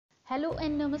Hello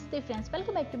and namaste friends,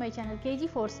 welcome back to my channel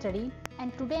KG4 Study,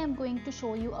 and today I am going to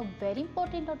show you a very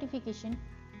important notification,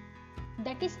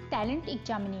 that is talent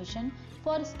examination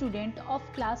for student of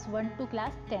class 1 to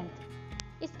class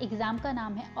 10th। इस exam का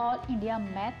नाम है all India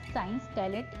math science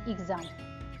talent exam.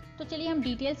 तो चलिए हम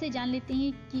detail से जान लेते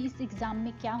हैं कि इस एग्ज़ाम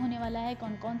में क्या होने वाला है,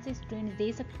 कौन कौन से स्टूडेंट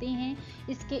दे सकते हैं,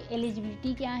 इसके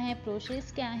एलिजिबिलिटी क्या है,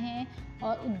 प्रोसेस क्या है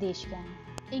और उद्देश्य क्या है।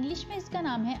 इंग्लिश में इसका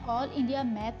नाम है all India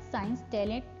math science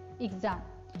talent exam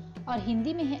और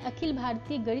हिंदी में है अखिल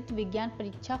भारतीय गणित विज्ञान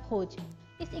परीक्षा खोज।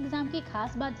 इस एग्ज़ाम की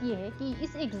खास बात यह है कि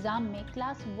इस एग्ज़ाम में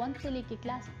क्लास 1 से लेकर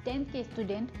क्लास 10 के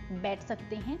स्टूडेंट बैठ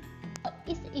सकते हैं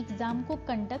और इस एग्ज़ाम को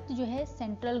कंडक्ट जो है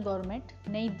सेंट्रल गवर्नमेंट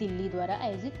नई दिल्ली द्वारा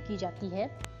आयोजित की जाती है।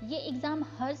 ये एग्ज़ाम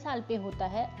हर साल पे होता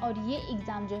है और ये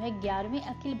एग्ज़ाम जो है 11वें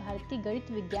अखिल भारतीय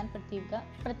गणित विज्ञान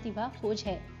प्रतिभा खोज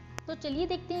है। तो चलिए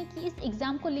देखते हैं कि इस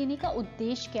एग्ज़ाम को लेने का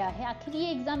उद्देश्य क्या है, आखिर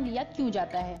ये एग्ज़ाम लिया क्यों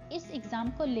जाता है। इस एग्ज़ाम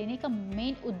को लेने का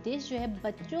मेन उद्देश्य जो है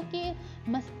बच्चों के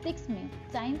मस्तिष्क में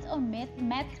साइंस और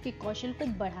मैथ्स के कौशल को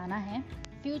बढ़ाना है।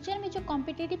 फ्यूचर में जो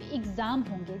कॉम्पिटिटिव एग्ज़ाम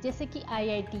होंगे जैसे कि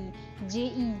IIT,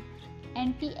 JEE,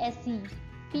 NTSE,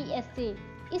 PSA,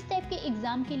 इस टाइप के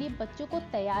एग्ज़ाम के लिए बच्चों को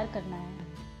तैयार करना है।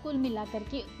 कुल मिलाकर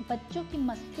के बच्चों की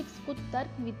मस्तिष्क को तर्क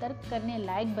वितर्क करने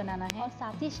लायक बनाना है और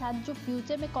साथ ही साथ जो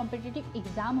फ्यूचर में कॉम्पिटिटिव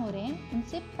एग्ज़ाम हो रहे हैं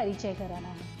उनसे परिचय कराना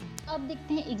है। अब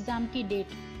देखते हैं एग्ज़ाम की डेट।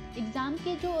 एग्ज़ाम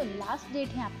के जो लास्ट डेट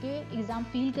है आपके एग्ज़ाम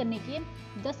फिल करने के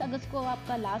 10 अगस्त को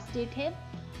आपका लास्ट डेट है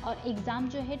और एग्ज़ाम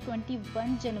जो है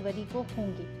 21 जनवरी को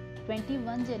होंगे,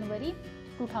 21 जनवरी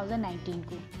 2019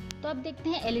 को। तो अब देखते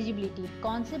हैं एलिजिबिलिटी,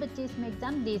 कौन से बच्चे इसमें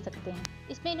एग्ज़ाम दे सकते हैं।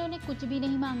 इसमें इन्होंने कुछ भी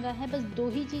नहीं मांगा है, बस 2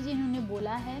 ही चीज़ें इन्होंने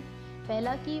बोला है।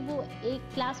 पहला कि वो एक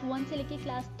क्लास 1 से लेकर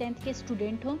क्लास 10th के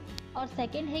स्टूडेंट हो और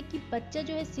सेकंड है कि बच्चा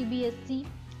जो है CBSE,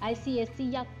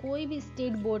 ICSE या कोई भी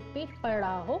स्टेट बोर्ड पे पढ़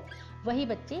रहा हो, वही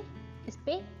बच्चे इस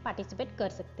पे पार्टिसिपेट कर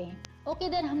सकते हैं। ओके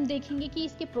देन हम देखेंगे कि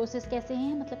इसके प्रोसेस कैसे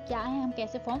हैं, मतलब क्या है, हम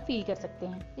कैसे फॉर्म फिल कर सकते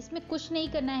हैं। इसमें कुछ नहीं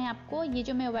करना है आपको, ये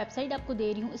जो मैं वेबसाइट आपको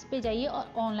दे रही हूँ इस पे जाइए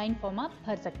और ऑनलाइन फॉर्म आप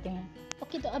भर सकते हैं।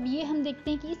 ओके तो अब ये हम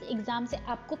देखते हैं कि इस एग्ज़ाम से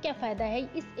आपको क्या फ़ायदा है,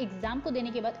 इस एग्ज़ाम को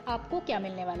देने के बाद आपको क्या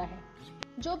मिलने वाला है।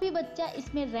 जो भी बच्चा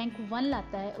इसमें रैंक 1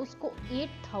 लाता है उसको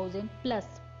 8000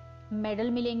 प्लस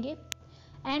मेडल मिलेंगे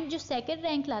एंड जो सेकंड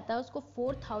रैंक लाता है उसको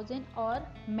 4000 और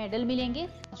मेडल मिलेंगे।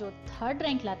 जो थर्ड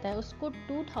रैंक लाता है उसको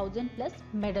 2000 प्लस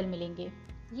मेडल मिलेंगे।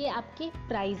 ये आपके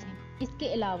प्राइज़ हैं। इसके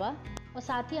अलावा और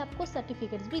साथ ही आपको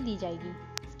सर्टिफिकेट्स भी दी जाएगी।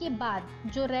 इसके बाद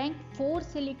जो रैंक 4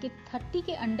 से लेकर 30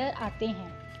 के अंडर आते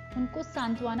हैं उनको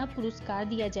सांत्वना पुरस्कार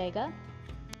दिया जाएगा।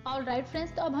 ऑल राइट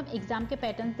फ्रेंड्स, तो अब हम एग्ज़ाम के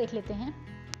पैटर्न देख लेते हैं।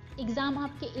 एग्ज़ाम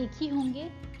आपके एक ही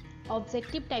होंगे,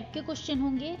 ऑब्जेक्टिव टाइप के क्वेश्चन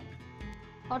होंगे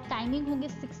और टाइमिंग होंगे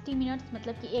 60 मिनट्स,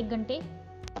 मतलब कि 1 घंटे।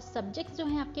 और सब्जेक्ट्स जो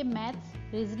हैं आपके मैथ्स,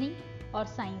 रीजनिंग और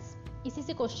साइंस, इसी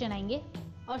से क्वेश्चन आएंगे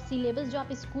और सिलेबस जो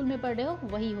आप स्कूल में पढ़ रहे हो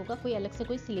वही होगा, कोई अलग से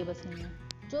कोई सिलेबस नहीं है।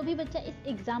 जो भी बच्चा इस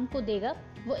एग्ज़ाम को देगा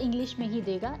वो इंग्लिश में ही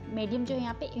देगा। मीडियम जो है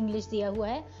यहाँ पे इंग्लिश दिया हुआ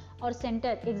है और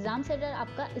सेंटर एग्ज़ाम सेंटर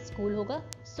आपका स्कूल होगा।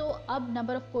 सो अब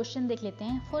नंबर ऑफ क्वेश्चन देख लेते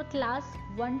हैं। For class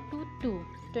 1 to 2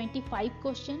 25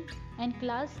 question and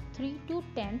class 3 to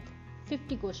 10th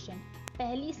 50 question.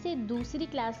 पहली से दूसरी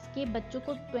क्लास के बच्चों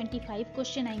को 25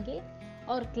 क्वेश्चन आएंगे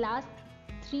और क्लास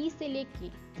 3 से लेके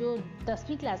जो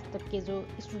 10वीं क्लास तक के जो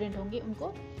स्टूडेंट होंगे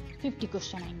उनको 50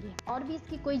 क्वेश्चन आएंगे। और भी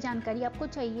इसकी कोई जानकारी आपको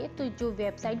चाहिए तो जो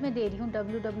वेबसाइट में दे रही हूँ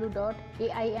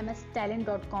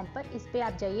www.aimstalent.com पर, इस पे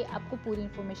आप जाइए, आपको पूरी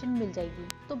इन्फॉर्मेशन मिल जाएगी।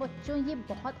 तो बच्चों ये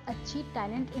बहुत अच्छी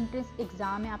टैलेंट एंट्रेंस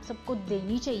एग्ज़ाम है, आप सबको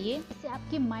देनी चाहिए। इससे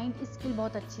आपकी माइंड स्किल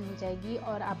बहुत अच्छी हो जाएगी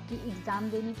और आपकी एग्ज़ाम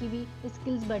देने की भी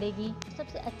स्किल्स बढ़ेगी।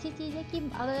 सबसे अच्छी चीज़ है कि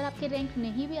अगर आपके रैंक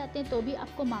नहीं भी आते हैं तो भी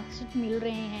आपको मार्कशीट मिल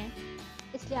रहे हैं,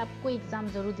 इसलिए आपको एग्ज़ाम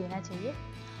ज़रूर देना चाहिए।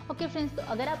 ओके फ्रेंड्स, तो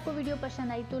अगर आपको वीडियो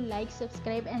पसंद आई तो लाइक,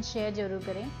 सब्सक्राइब एंड शेयर जरूर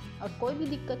करें और कोई भी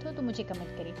दिक्कत हो तो मुझे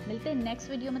कमेंट करें। मिलते हैं नेक्स्ट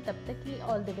वीडियो में, तब तक के लिए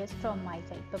all the best from my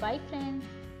side. Bye bye friends.